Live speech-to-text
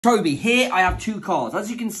Toby, here I have two cards. As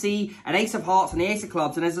you can see, an ace of hearts and the ace of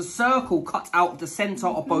clubs, and there's a circle cut out of the centre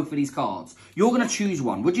of both of these cards. You're going to choose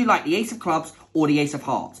one. Would you like the ace of clubs or the ace of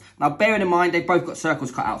hearts? Now, bearing in mind, they've both got circles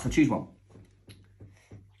cut out, so choose one.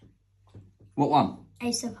 What one?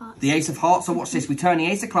 Ace of hearts. The ace of hearts. So watch this. We turn the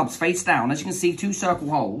ace of clubs face down. As you can see, two circle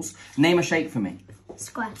holes. Name a shape for me.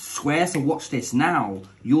 Square. Square. So watch this. Now,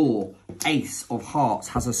 your ace of hearts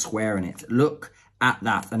has a square in it. Look at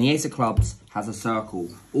that. And the ace of clubs has a circle.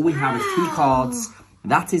 All we have is two cards.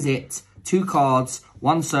 That is it. Two cards,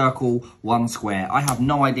 one circle, one square. I have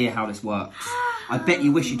no idea how this works. I bet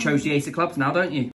you wish you chose the ace of clubs now, don't you?